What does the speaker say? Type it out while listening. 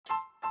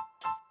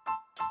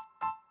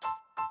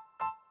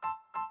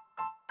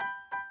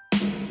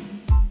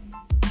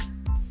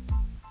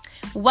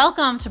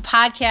Welcome to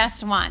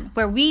Podcast One,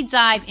 where we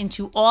dive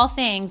into all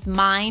things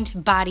mind,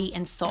 body,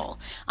 and soul.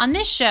 On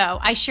this show,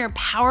 I share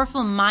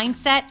powerful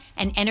mindset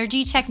and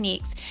energy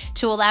techniques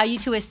to allow you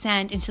to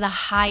ascend into the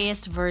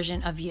highest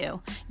version of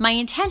you. My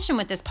intention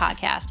with this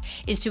podcast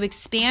is to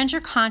expand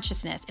your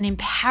consciousness and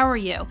empower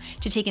you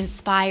to take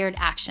inspired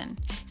action.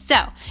 So,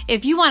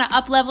 if you want to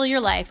up-level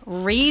your life,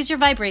 raise your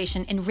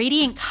vibration, and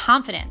radiate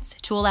confidence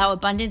to allow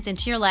abundance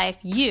into your life,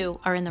 you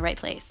are in the right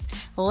place.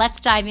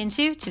 Let's dive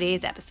into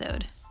today's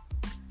episode.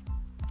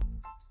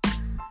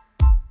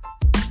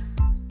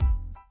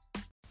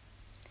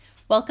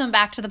 Welcome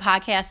back to the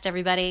podcast,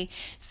 everybody.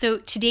 So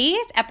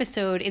today's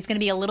episode is going to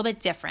be a little bit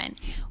different.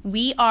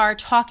 We are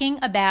talking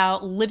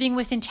about living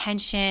with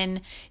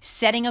intention,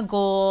 setting a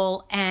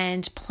goal,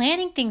 and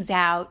planning things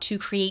out to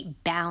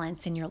create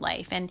balance in your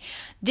life. And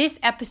this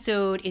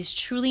episode is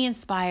truly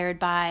inspired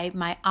by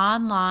my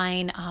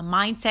online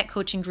mindset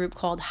coaching group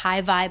called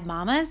High Vibe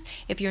Mamas.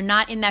 If you're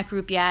not in that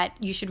group yet,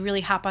 you should really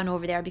hop on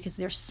over there because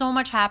there's so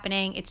much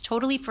happening. It's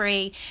totally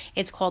free.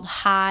 It's called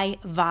High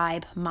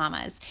Vibe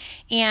Mamas.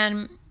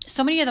 And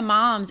so many of the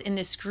moms in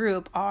this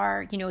group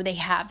are, they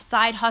have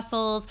side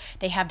hustles,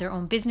 they have their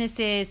own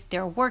businesses,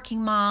 they're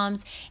working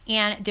moms,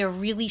 and they're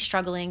really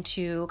struggling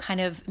to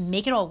kind of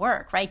make it all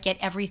work, right? Get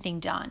everything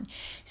done.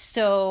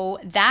 So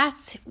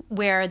that's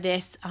where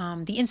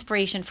the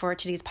inspiration for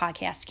today's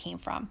podcast came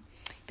from.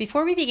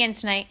 Before we begin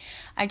tonight,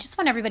 I just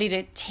want everybody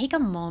to take a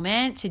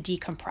moment to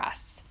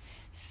decompress.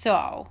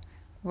 So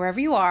wherever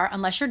you are,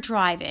 unless you're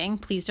driving,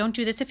 please don't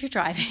do this if you're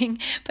driving,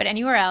 but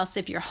anywhere else,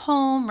 if you're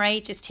home,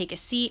 right, just take a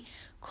seat.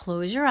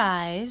 Close your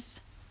eyes,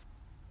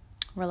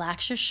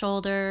 relax your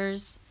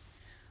shoulders,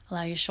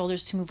 allow your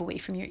shoulders to move away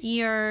from your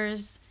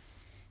ears.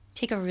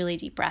 Take a really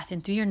deep breath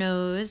in through your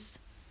nose,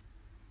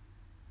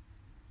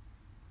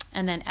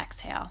 and then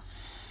exhale.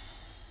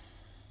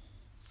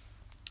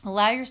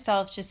 Allow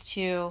yourself just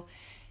to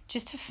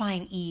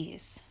find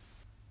ease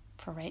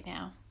for right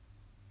now.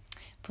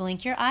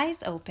 Blink your eyes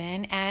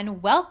open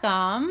and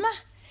welcome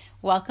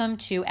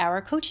to our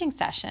coaching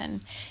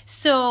session.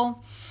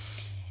 So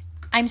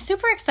I'm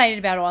super excited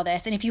about all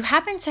this. And if you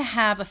happen to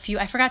have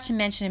I forgot to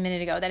mention a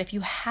minute ago that if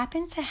you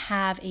happen to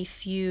have a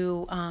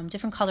few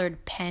different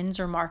colored pens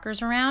or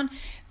markers around,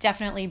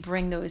 definitely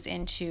bring those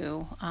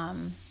into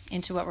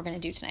what we're going to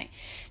do tonight.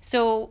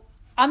 So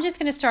I'm just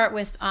going to start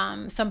with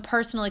some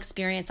personal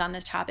experience on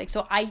this topic.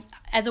 So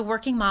as a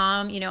working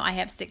mom, I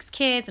have 6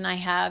 kids and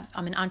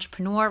I'm an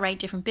entrepreneur, right?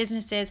 Different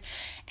businesses.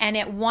 And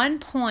at one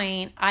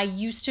point I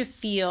used to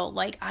feel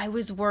like I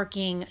was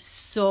working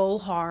so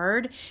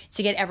hard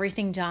to get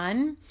everything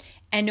done.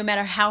 And no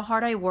matter how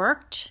hard I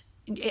worked,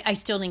 I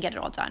still didn't get it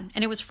all done.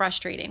 And it was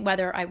frustrating,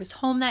 whether I was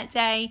home that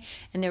day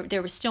and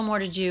there was still more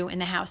to do in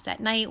the house that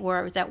night, or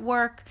I was at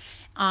work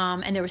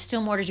and there was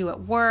still more to do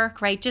at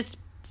work, right? Just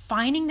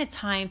finding the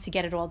time to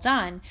get it all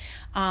done.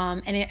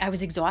 I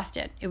was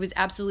exhausted. It was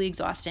absolutely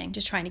exhausting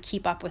just trying to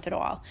keep up with it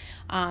all.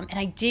 And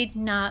I did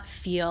not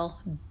feel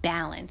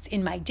balance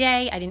in my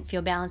day. I didn't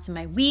feel balance in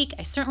my week.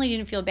 I certainly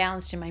didn't feel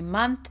balanced in my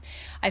month.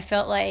 I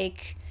felt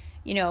like,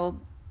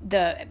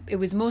 it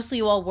was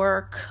mostly all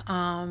work,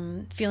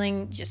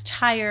 feeling just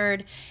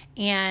tired,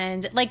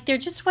 and like there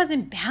just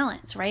wasn't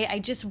balance, right? I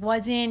just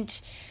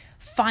wasn't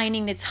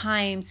finding the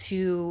time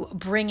to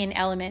bring in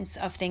elements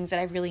of things that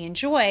I really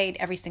enjoyed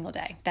every single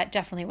day. That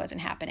definitely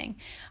wasn't happening.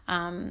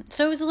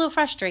 So it was a little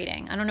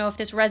frustrating. I don't know if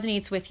this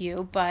resonates with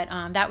you, but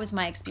that was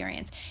my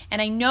experience.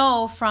 And I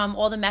know from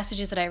all the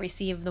messages that I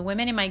receive, the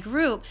women in my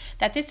group,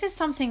 that this is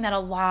something that a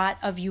lot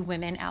of you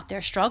women out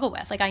there struggle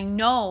with. Like I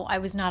know I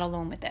was not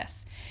alone with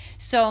this.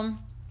 So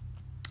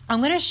I'm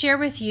going to share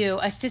with you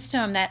a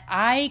system that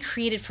I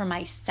created for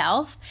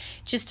myself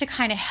just to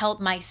kind of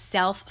help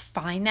myself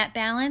find that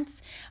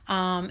balance.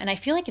 And I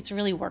feel like it's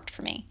really worked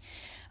for me.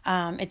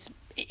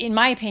 In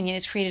my opinion,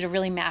 it's created a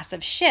really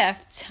massive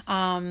shift.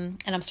 And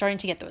I'm starting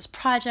to get those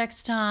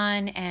projects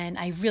done. And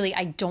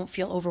I don't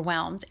feel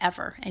overwhelmed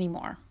ever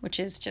anymore, which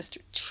is just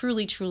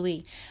truly,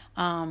 truly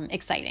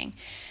exciting.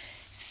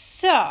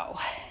 So,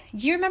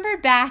 do you remember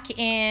back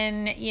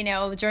in,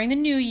 during the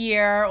new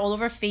year, all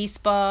over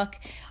Facebook,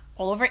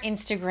 all over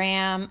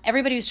Instagram,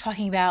 everybody was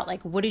talking about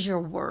like, what is your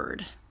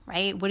word,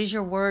 right? What is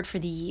your word for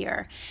the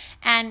year?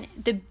 And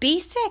the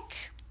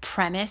basic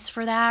premise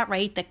for that,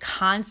 right? The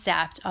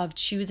concept of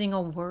choosing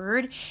a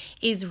word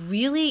is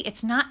really,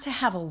 it's not to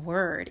have a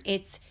word.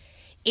 It's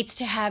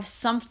to have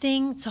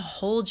something to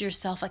hold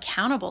yourself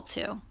accountable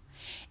to.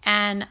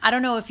 And I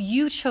don't know if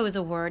you chose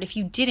a word. If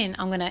you didn't,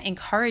 I'm going to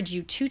encourage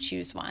you to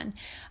choose one.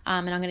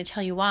 And I'm going to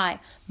tell you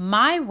why.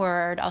 My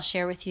word I'll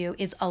share with you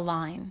is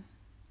align.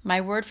 My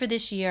word for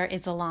this year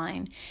is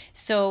align.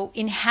 So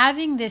in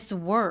having this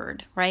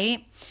word,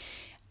 right,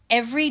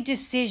 every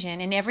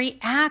decision and every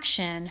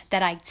action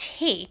that I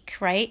take,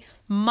 right,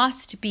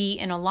 must be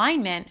in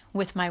alignment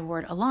with my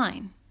word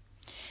align.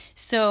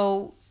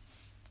 So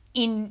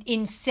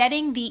in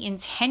setting the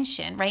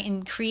intention, right,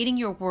 in creating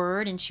your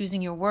word and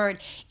choosing your word,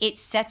 it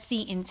sets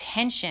the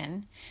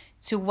intention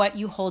to what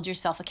you hold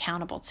yourself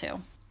accountable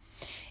to.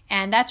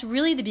 And that's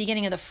really the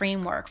beginning of the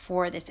framework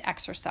for this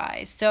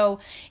exercise. So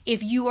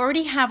if you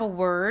already have a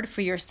word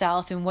for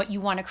yourself and what you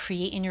want to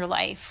create in your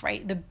life,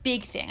 right? The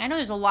big thing. I know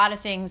there's a lot of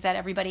things that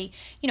everybody,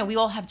 we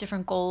all have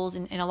different goals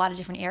in a lot of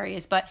different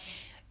areas, but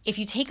if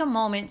you take a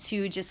moment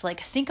to just like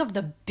think of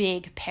the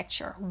big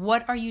picture,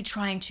 what are you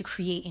trying to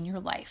create in your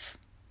life?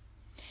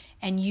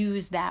 And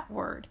use that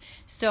word.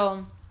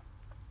 So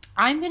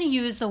I'm going to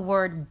use the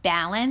word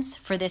balance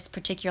for this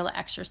particular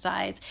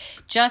exercise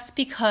just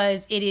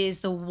because it is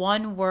the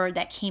one word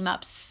that came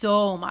up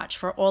so much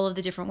for all of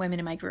the different women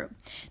in my group.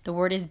 The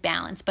word is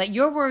balance, but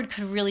your word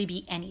could really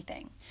be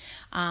anything.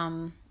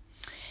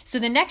 So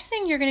the next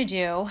thing you're going to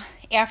do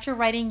after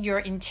writing your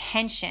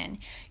intention,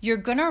 you're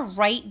going to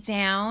write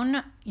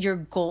down your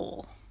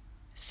goal.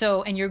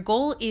 And your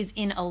goal is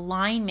in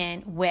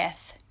alignment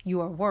with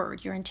your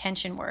word, your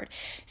intention word.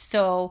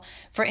 So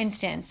for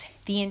instance,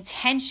 the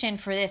intention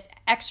for this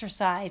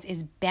exercise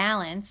is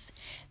balance.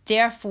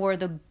 Therefore,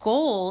 the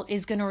goal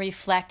is going to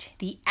reflect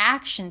the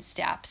action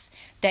steps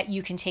that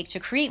you can take to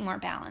create more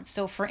balance.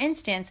 So for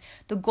instance,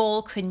 the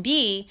goal could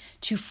be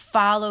to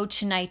follow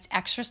tonight's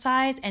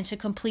exercise and to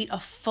complete a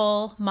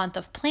full month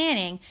of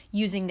planning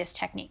using this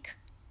technique.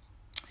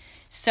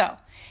 So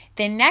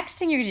the next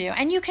thing you're going to do,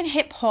 and you can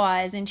hit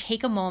pause and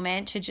take a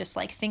moment to just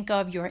like think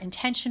of your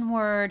intention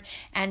word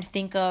and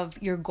think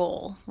of your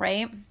goal,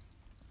 right?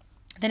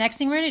 The next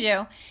thing we're going to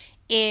do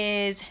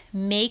is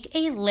make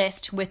a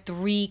list with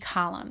 3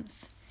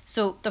 columns.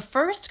 So the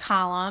first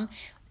column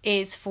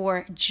is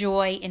for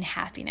joy and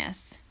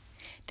happiness.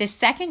 The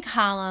second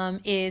column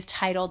is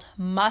titled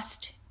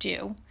must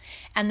do.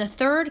 And the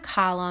third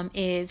column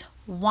is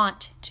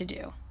want to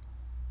do.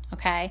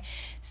 Okay,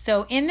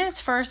 so in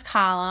this first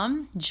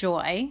column,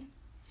 joy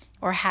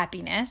or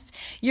happiness,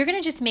 you're going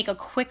to just make a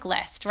quick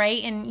list,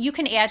 right? And you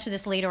can add to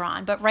this later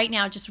on, but right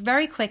now, just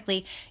very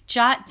quickly,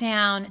 jot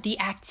down the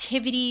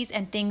activities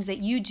and things that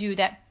you do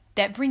that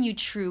bring you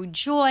true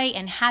joy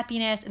and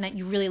happiness and that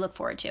you really look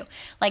forward to.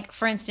 Like,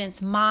 for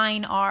instance,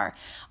 mine are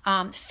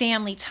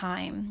family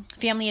time,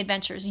 family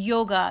adventures,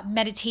 yoga,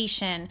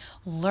 meditation,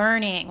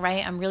 learning,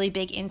 right? I'm really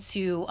big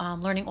into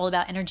learning all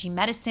about energy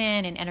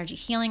medicine and energy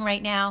healing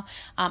right now,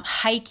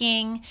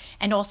 hiking,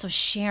 and also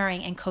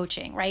sharing and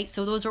coaching, right?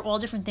 So those are all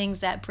different things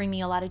that bring me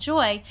a lot of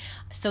joy.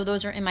 So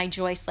those are in my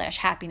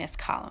joy/happiness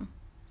column.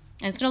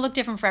 And it's going to look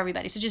different for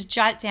everybody. So just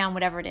jot down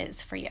whatever it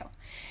is for you.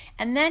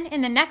 And then in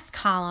the next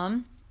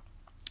column,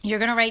 you're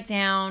going to write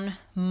down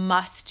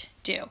must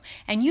do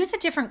and use a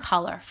different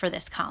color for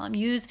this column.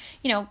 Use,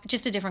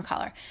 just a different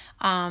color.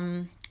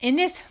 In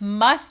this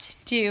must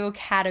do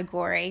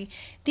category,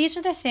 these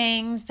are the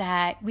things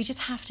that we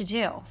just have to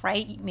do,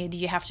 right? Maybe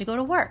you have to go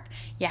to work.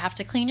 You have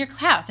to clean your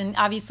house. And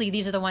obviously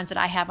these are the ones that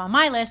I have on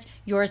my list.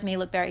 Yours may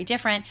look very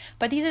different,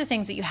 but these are the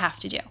things that you have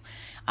to do.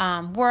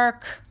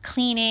 Work,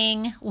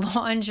 cleaning,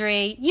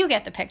 laundry, you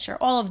get the picture,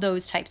 all of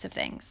those types of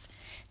things.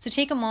 So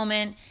take a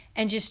moment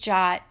and just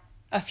jot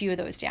a few of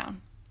those down.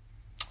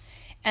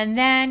 And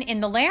then in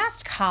the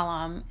last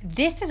column,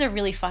 this is a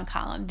really fun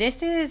column.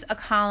 This is a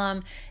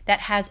column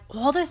that has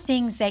all the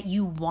things that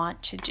you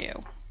want to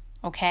do.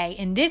 Okay.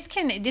 And this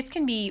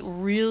can be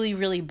really,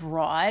 really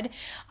broad.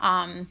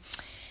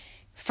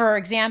 For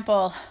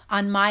example,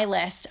 on my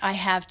list, I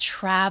have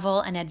travel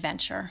and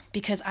adventure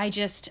because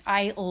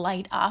I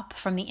light up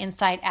from the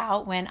inside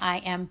out when I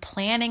am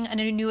planning a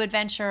new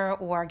adventure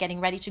or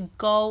getting ready to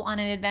go on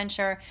an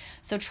adventure.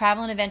 So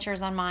travel and adventure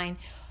is on mine.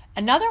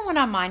 Another one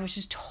on mine, which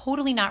is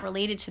totally not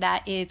related to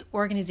that, is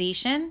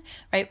organization,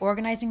 right?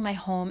 Organizing my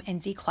home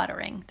and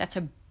decluttering. That's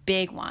a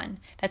big one.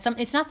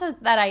 It's not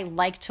that I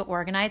like to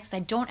organize because I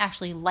don't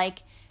actually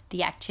like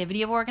the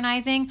activity of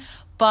organizing,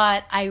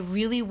 but I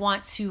really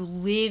want to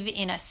live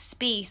in a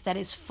space that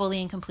is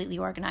fully and completely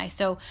organized.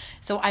 So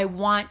I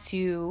want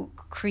to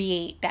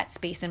create that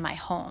space in my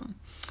home.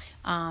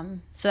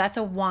 So that's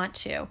a want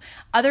to.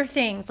 Other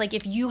things, like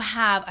if you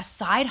have a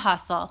side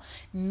hustle,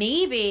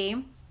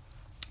 maybe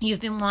you've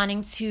been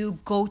wanting to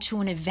go to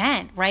an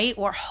event, right?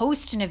 Or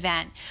host an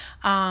event.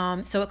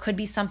 So it could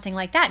be something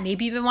like that.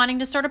 Maybe you've been wanting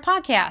to start a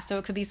podcast. So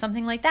it could be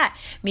something like that.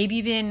 Maybe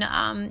you've been,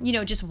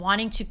 just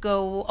wanting to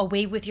go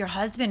away with your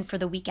husband for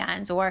the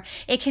weekends, or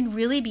it can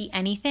really be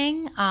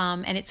anything.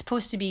 And it's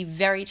supposed to be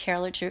very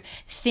tailored to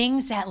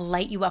things that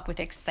light you up with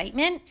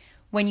excitement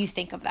when you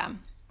think of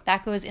them.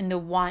 That goes in the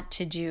want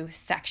to do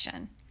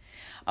section.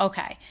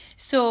 Okay,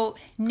 so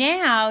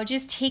now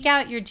just take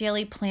out your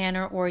daily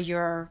planner or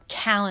your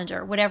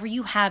calendar, whatever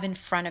you have in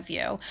front of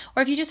you.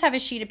 Or if you just have a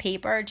sheet of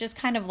paper, just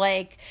kind of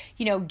like,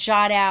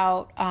 jot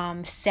out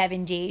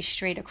 7 days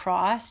straight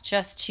across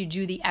just to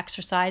do the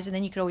exercise. And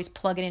then you could always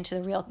plug it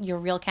into your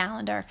real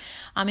calendar.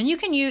 And you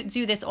can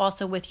do this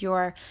also with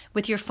your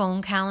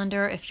phone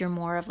calendar if you're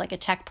more of like a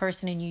tech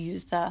person and you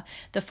use the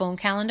phone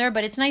calendar.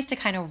 But it's nice to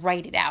kind of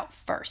write it out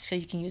first so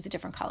you can use the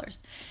different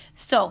colors.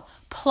 So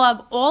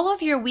plug all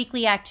of your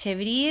weekly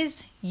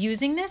activities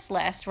using this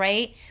list,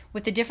 right,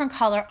 with the different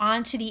color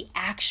onto the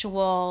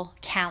actual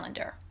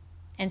calendar.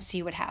 and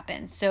see what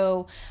happens.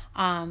 So,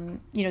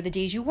 the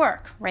days you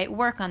work, write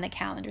work on the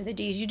calendar. The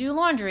days you do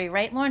laundry,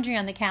 write laundry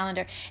on the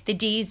calendar. The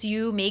days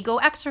you may go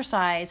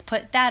exercise,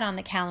 put that on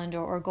the calendar,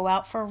 or go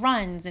out for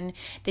runs. And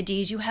the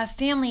days you have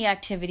family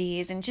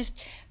activities, and just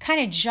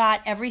kind of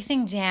jot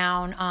everything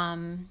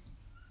down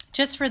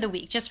just for the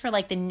week, just for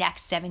like the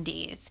next 7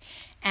 days,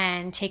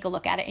 and take a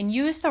look at it and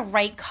use the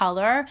right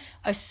color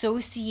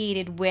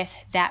associated with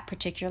that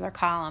particular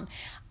column.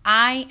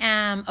 I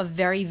am a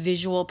very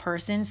visual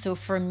person, so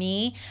for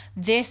me,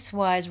 this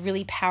was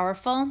really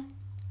powerful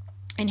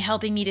in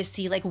helping me to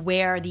see like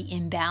where the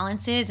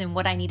imbalance is and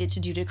what I needed to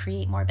do to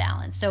create more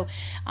balance. So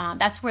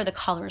that's where the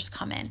colors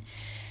come in.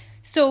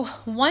 So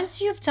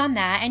once you've done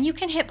that, and you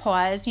can hit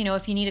pause,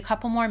 if you need a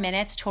couple more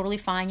minutes, totally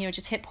fine,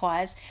 just hit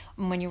pause.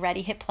 And when you're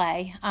ready, hit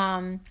play.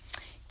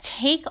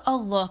 Take a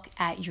look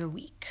at your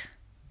week,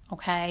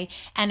 okay?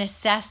 And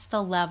assess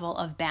the level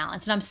of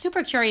balance. And I'm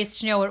super curious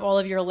to know what all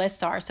of your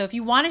lists are. So if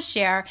you want to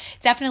share,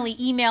 definitely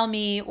email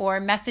me or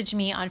message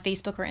me on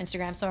Facebook or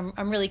Instagram. So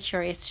I'm really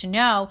curious to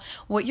know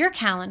what your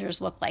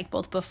calendars look like,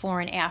 both before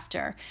and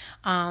after.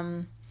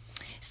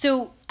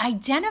 So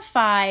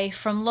identify,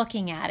 from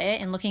looking at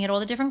it and looking at all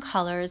the different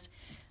colors,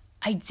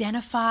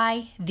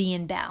 identify the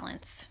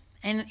imbalance.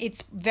 And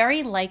it's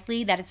very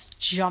likely that it's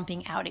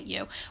jumping out at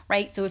you,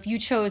 right? So if you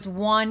chose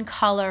one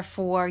color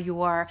for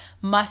your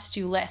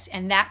must-do list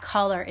and that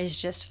color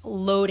is just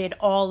loaded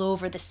all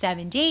over the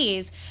 7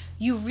 days,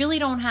 you really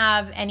don't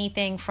have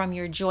anything from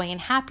your joy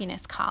and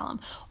happiness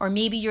column. Or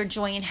maybe your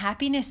joy and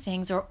happiness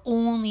things are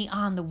only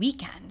on the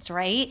weekends,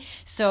 right?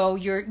 So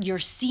you're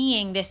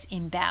seeing this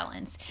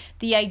imbalance.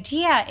 The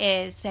idea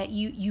is that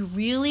you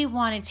really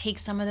want to take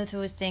some of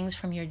those things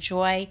from your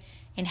joy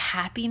and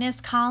happiness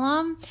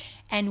column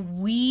and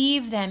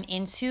weave them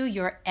into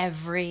your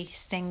every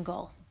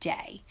single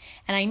day.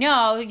 And I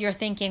know you're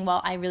thinking,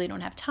 well, I really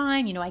don't have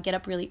time. I get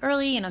up really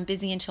early and I'm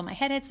busy until my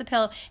head hits the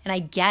pillow. And I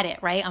get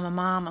it, right? I'm a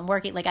mom, I'm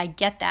working, I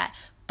get that.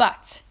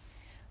 But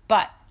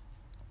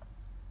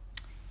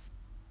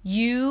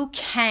you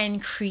can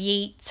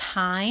create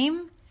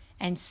time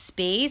and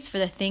space for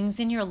the things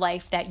in your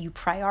life that you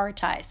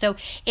prioritize. So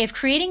if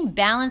creating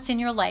balance in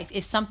your life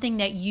is something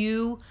that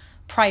you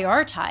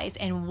prioritize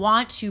and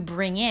want to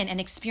bring in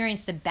and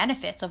experience the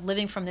benefits of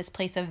living from this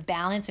place of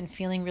balance and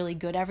feeling really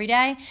good every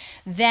day,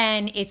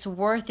 then it's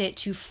worth it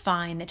to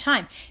find the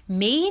time.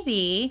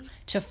 Maybe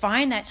to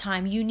find that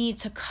time, you need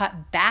to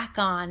cut back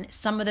on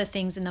some of the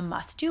things in the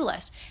must-do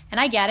list. And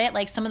I get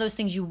it, some of those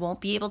things you won't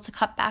be able to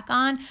cut back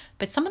on,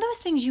 but some of those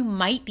things you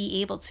might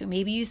be able to.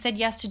 Maybe you said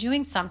yes to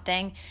doing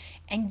something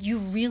and you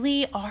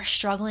really are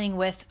struggling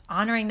with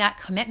honoring that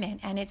commitment,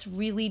 and it's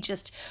really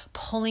just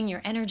pulling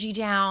your energy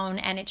down,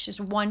 and it's just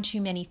one too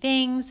many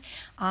things,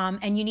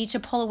 and you need to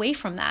pull away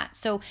from that.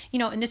 So,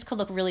 and this could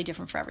look really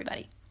different for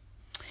everybody.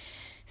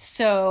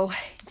 So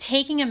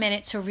taking a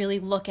minute to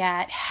really look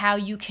at how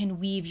you can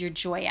weave your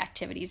joy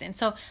activities in.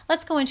 So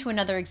let's go into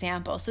another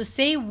example. So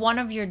say one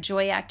of your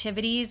joy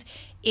activities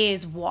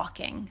is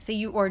walking,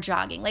 or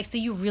jogging. Say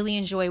you really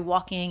enjoy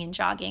walking and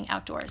jogging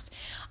outdoors.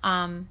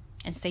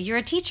 And say you're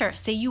a teacher,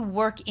 say you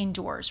work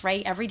indoors,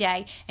 right, every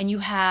day, and you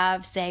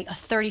have, say, a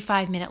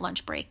 35-minute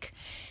lunch break.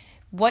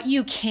 What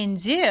you can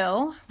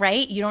do,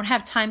 right, you don't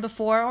have time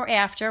before or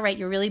after, right,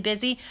 you're really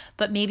busy,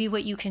 but maybe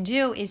what you can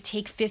do is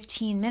take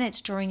 15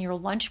 minutes during your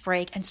lunch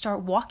break and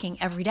start walking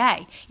every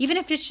day, even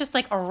if it's just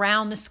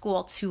around the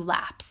school 2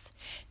 laps.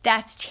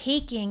 That's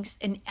taking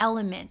an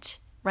element,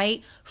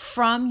 right,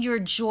 from your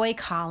joy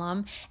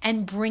column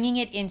and bringing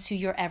it into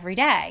your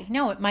everyday.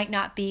 No, it might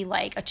not be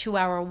like a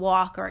 2-hour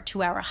walk or a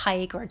 2-hour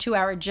hike or a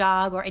 2-hour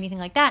jog or anything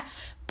like that,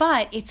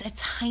 but it's a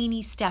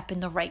tiny step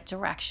in the right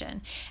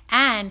direction.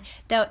 And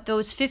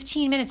those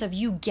 15 minutes of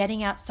you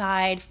getting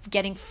outside,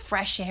 getting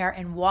fresh air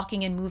and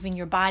walking and moving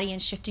your body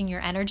and shifting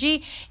your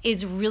energy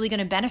is really going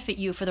to benefit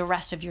you for the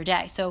rest of your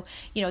day. So,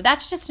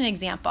 that's just an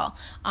example.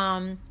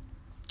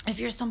 If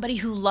you're somebody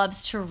who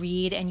loves to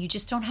read and you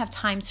just don't have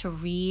time to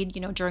read,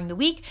 during the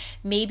week,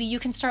 maybe you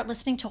can start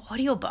listening to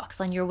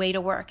audiobooks on your way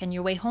to work and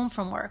your way home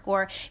from work.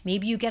 Or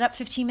maybe you get up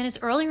 15 minutes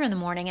earlier in the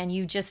morning and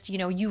you just,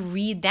 you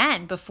read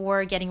then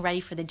before getting ready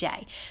for the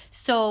day.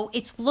 So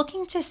it's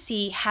looking to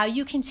see how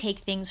you can take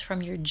things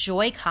from your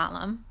joy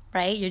column,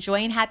 right, your joy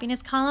and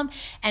happiness column,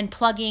 and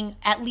plugging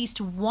at least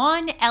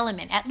one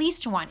element, at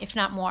least one, if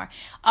not more,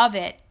 of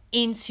it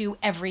into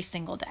every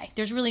single day.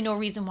 There's really no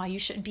reason why you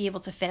shouldn't be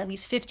able to fit at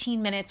least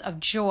 15 minutes of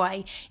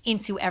joy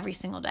into every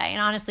single day. And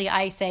honestly,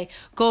 I say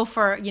go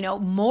for,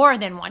 more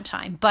than one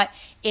time, but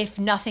if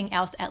nothing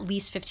else, at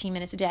least 15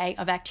 minutes a day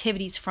of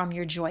activities from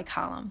your joy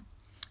column.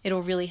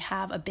 It'll really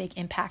have a big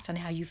impact on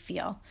how you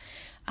feel.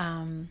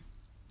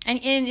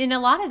 And a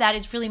lot of that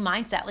is really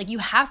mindset. Like you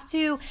have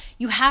to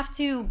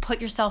put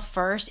yourself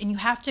first, and you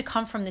have to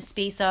come from the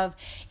space of,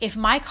 if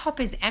my cup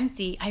is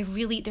empty,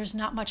 there's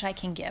not much I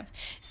can give.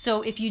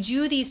 So if you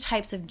do these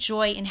types of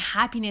joy and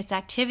happiness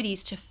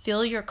activities to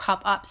fill your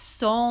cup up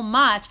so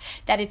much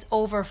that it's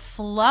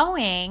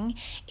overflowing,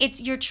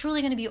 you're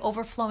truly going to be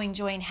overflowing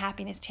joy and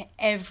happiness to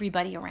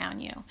everybody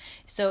around you.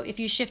 So if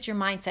you shift your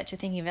mindset to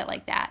thinking of it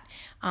like that,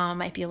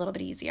 might be a little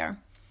bit easier.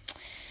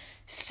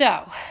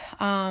 So,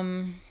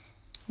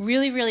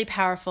 really, really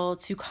powerful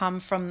to come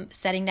from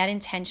setting that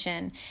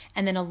intention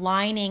and then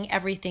aligning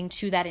everything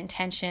to that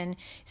intention,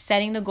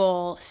 setting the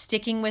goal,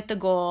 sticking with the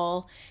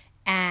goal,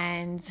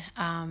 and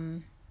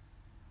honoring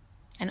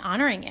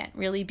it,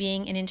 really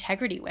being in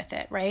integrity with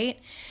it, right?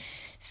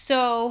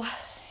 So,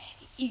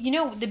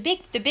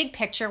 the big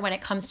picture when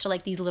it comes to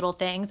like these little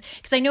things,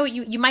 because I know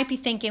you might be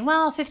thinking,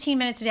 well, 15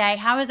 minutes a day,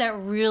 how's that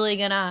really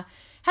gonna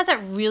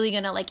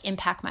like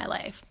impact my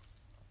life?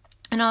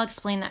 And I'll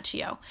explain that to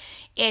you.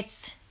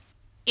 It's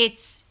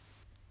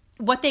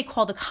what they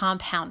call the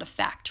compound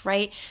effect,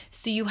 right?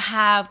 So you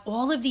have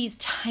all of these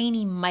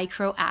tiny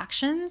micro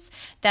actions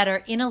that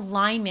are in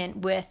alignment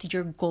with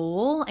your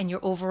goal and your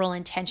overall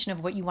intention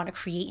of what you want to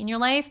create in your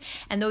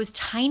life. And those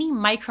tiny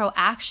micro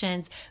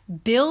actions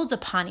build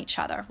upon each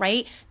other,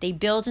 right? They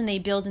build and they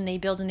build and they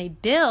build and they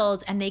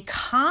build, and they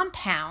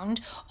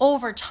compound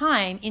over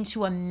time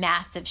into a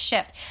massive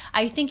shift.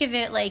 I think of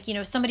it like,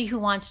 somebody who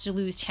wants to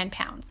lose 10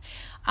 pounds.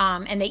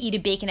 And they eat a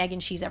bacon, egg,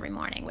 and cheese every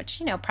morning,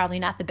 which, probably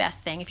not the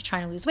best thing if you're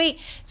trying to lose weight.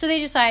 So they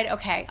decide,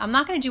 okay, I'm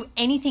not going to do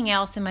anything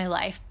else in my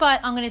life, but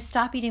I'm going to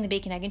stop eating the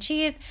bacon, egg, and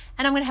cheese,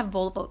 and I'm going to have a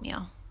bowl of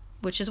oatmeal,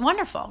 which is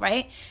wonderful,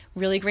 right?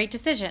 Really great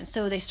decision.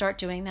 So they start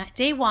doing that.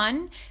 Day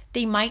 1,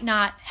 they might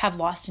not have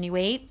lost any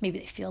weight. Maybe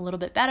they feel a little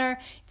bit better.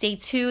 Day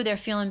 2, they're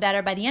feeling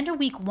better. By the end of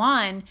week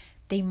 1,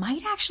 they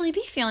might actually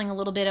be feeling a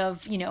little bit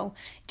of,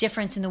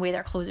 difference in the way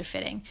their clothes are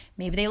fitting.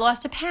 Maybe they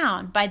lost a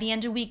pound. By the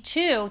end of week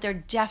 2, they're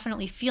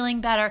definitely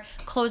feeling better.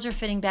 Clothes are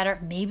fitting better.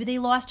 Maybe they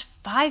lost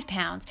 5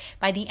 pounds.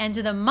 By the end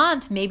of the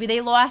month, maybe they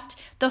lost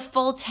the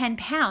full 10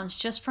 pounds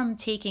just from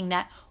taking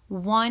that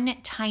one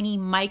tiny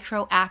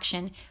micro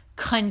action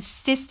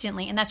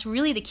consistently. And that's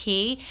really the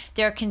key.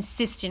 They're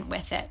consistent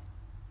with it.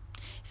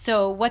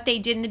 So what they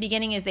did in the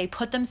beginning is they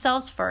put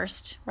themselves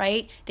first,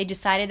 right? They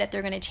decided that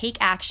they're going to take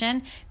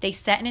action. They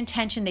set an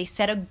intention. They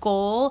set a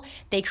goal.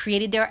 They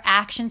created their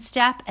action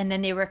step, and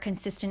then they were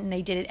consistent, and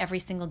they did it every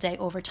single day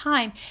over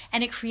time.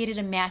 And it created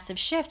a massive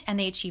shift, and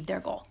they achieved their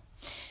goal.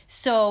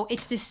 So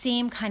it's the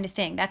same kind of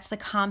thing. That's the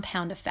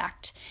compound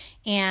effect.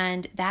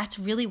 And that's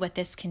really what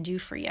this can do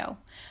for you.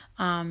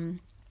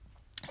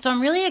 So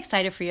I'm really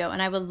excited for you,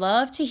 and I would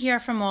love to hear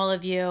from all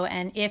of you,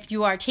 and if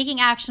you are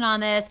taking action on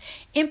this,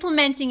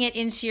 implementing it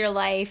into your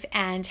life,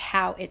 and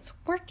how it's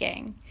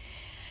working.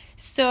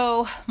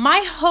 So my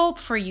hope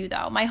for you,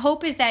 though, my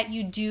hope is that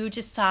you do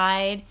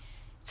decide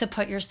to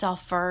put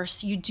yourself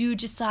first. You do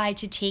decide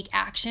to take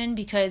action,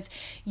 because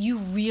you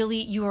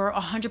are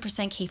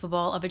 100%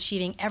 capable of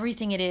achieving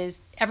everything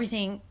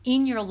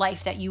in your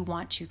life that you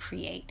want to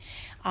create.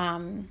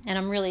 And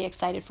I'm really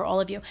excited for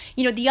all of you.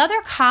 The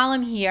other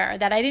column here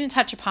that I didn't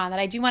touch upon, that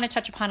I do want to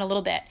touch upon a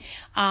little bit,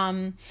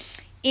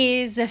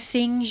 is the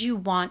things you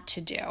want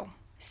to do.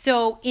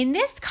 So in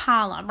this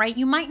column, right,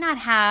 you might not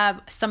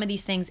have some of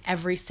these things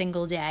every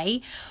single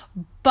day,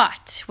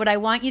 but what I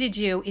want you to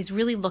do is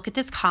really look at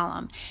this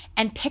column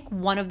and pick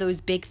one of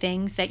those big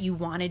things that you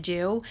want to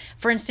do.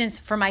 For instance,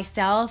 for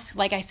myself,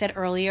 like I said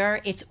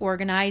earlier, it's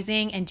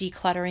organizing and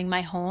decluttering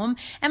my home.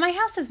 And my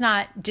house is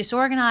not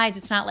disorganized.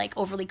 It's not like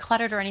overly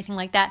cluttered or anything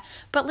like that.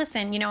 But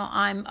listen,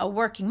 I'm a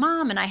working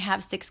mom and I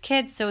have 6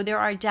 kids. So there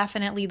are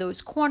definitely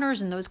those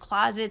corners and those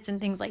closets and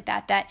things like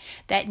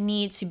that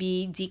need to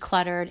be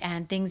decluttered,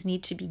 and things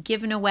need to be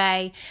given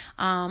away.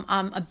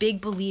 I'm a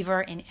big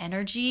believer in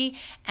energy,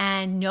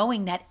 and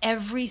knowing that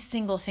every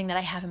single thing that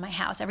I have in my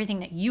house, everything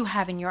that you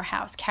have in your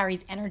house,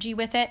 carries energy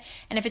with it.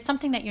 And if it's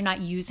something that you're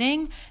not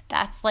using,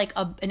 that's like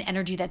an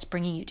energy that's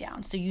bringing you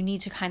down. So you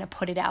need to kind of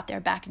put it out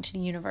there back into the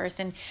universe.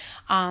 And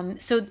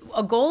so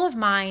a goal of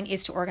mine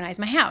is to organize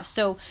my house.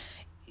 So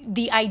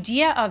the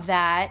idea of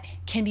that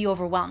can be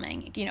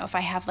overwhelming. If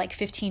I have like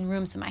 15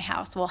 rooms in my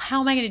house, well, how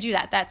am I going to do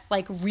that? That's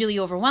like really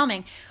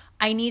overwhelming.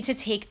 I need to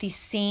take these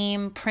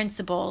same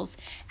principles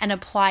and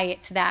apply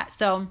it to that.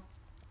 So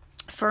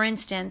for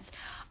instance,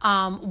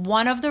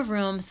 one of the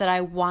rooms that I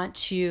want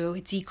to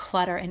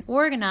declutter and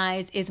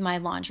organize is my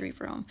laundry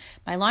room.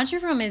 My laundry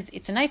room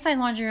it's a nice size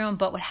laundry room,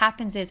 but what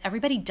happens is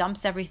everybody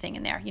dumps everything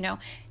in there.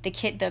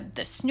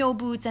 The snow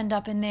boots end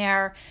up in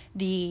there,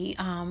 the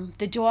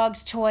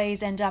dog's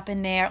toys end up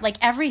in there, like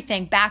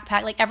everything,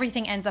 backpack, like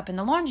everything ends up in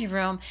the laundry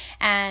room.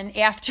 And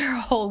after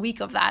a whole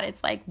week of that,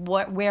 it's like,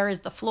 where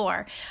is the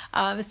floor?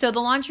 So the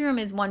laundry room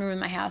is one room in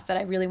my house that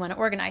I really want to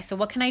organize. So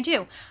what can I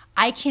do?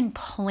 I can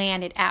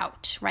plan it out.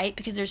 out, right?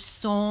 Because there's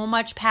so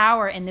much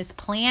power in this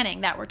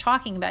planning that we're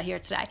talking about here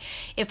today.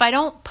 If I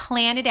don't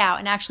plan it out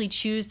and actually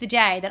choose the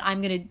day that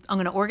I'm going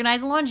to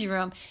organize a laundry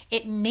room,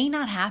 it may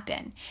not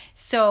happen.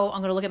 So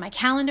I'm going to look at my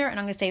calendar and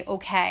I'm going to say,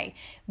 okay,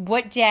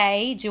 what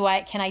day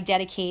can I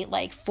dedicate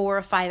like 4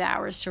 or 5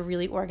 hours to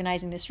really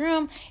organizing this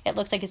room? It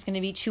looks like it's going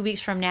to be 2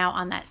 weeks from now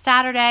on that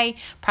Saturday,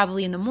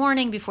 probably in the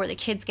morning before the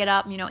kids get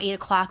up, 8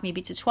 o'clock,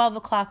 maybe to 12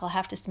 o'clock. I'll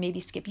have to maybe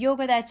skip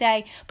yoga that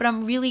day, but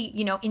I'm really,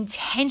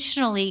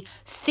 intentionally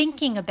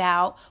thinking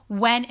about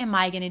when am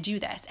I going to do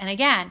this? And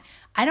again,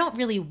 I don't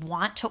really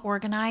want to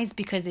organize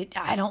because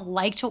I don't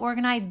like to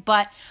organize,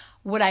 but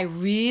what I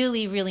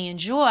really, really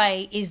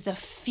enjoy is the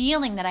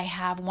feeling that I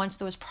have once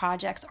those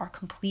projects are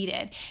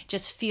completed. It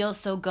just feels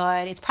so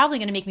good. It's probably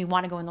going to make me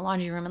want to go in the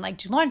laundry room and like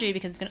do laundry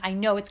because I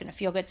know it's going to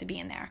feel good to be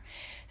in there.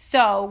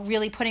 So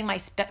really putting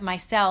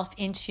myself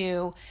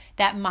into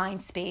that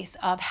mind space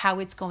of how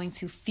it's going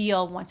to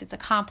feel once it's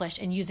accomplished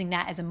and using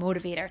that as a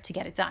motivator to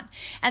get it done.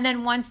 And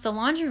then once the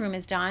laundry room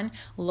is done,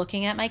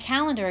 looking at my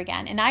calendar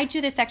again. And I do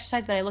this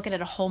exercise, but I look at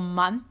it a whole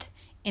month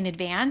in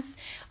advance.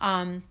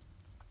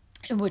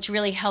 Which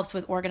really helps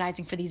with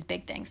organizing for these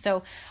big things.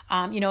 So,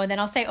 and then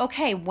I'll say,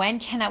 okay,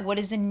 what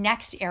is the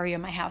next area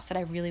of my house that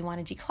I really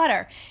want to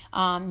declutter?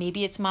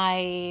 Maybe it's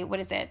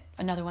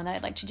another one that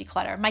I'd like to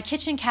declutter. My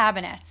kitchen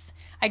cabinets.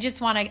 I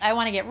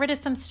want to get rid of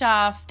some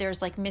stuff.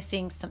 There's like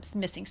missing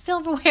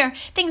silverware.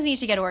 Things need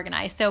to get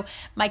organized. So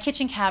my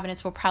kitchen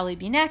cabinets will probably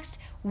be next.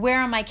 Where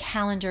on my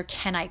calendar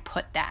can I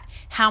put that?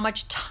 How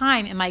much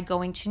time am I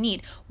going to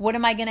need? What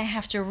am I going to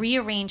have to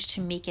rearrange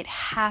to make it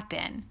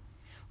happen?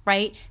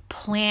 Right?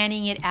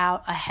 Planning it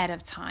out ahead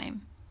of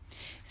time.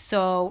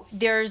 So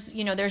there's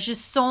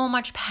just so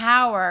much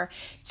power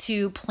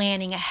to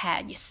planning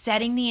ahead. You're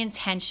setting the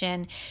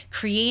intention,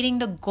 creating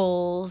the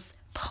goals,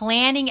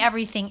 planning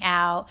everything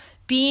out,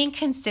 being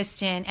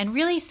consistent, and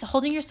really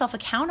holding yourself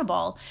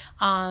accountable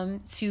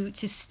to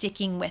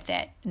sticking with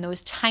it. And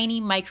those tiny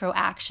micro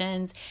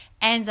actions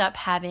ends up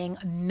having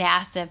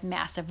massive,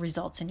 massive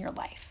results in your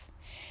life.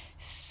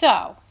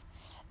 So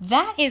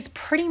that is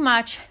pretty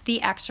much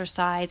the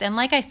exercise. And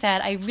like I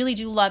said, I really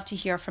do love to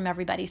hear from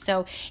everybody.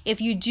 So if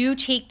you do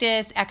take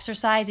this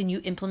exercise and you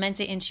implement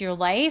it into your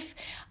life,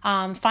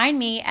 find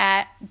me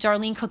at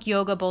Darlene Cook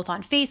Yoga, both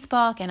on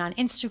Facebook and on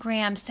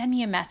Instagram. Send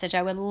me a message.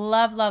 I would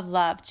love, love,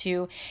 love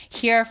to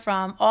hear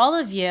from all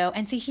of you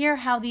and to hear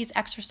how these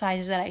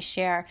exercises that I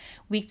share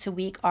week to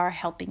week are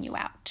helping you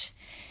out.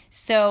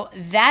 So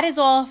that is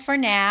all for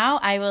now.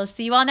 I will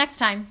see you all next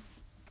time.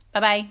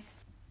 Bye-bye.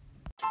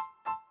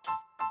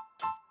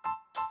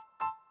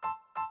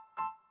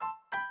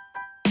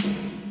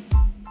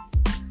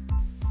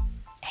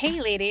 Hey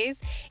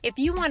ladies, if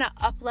you want to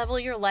up-level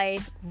your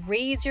life,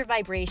 raise your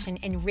vibration,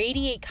 and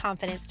radiate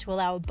confidence to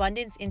allow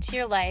abundance into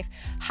your life,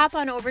 hop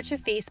on over to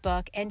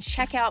Facebook and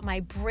check out my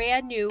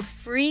brand new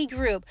free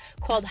group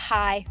called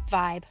High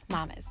Vibe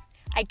Mamas.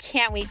 I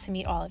can't wait to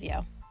meet all of you.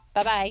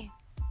 Bye-bye.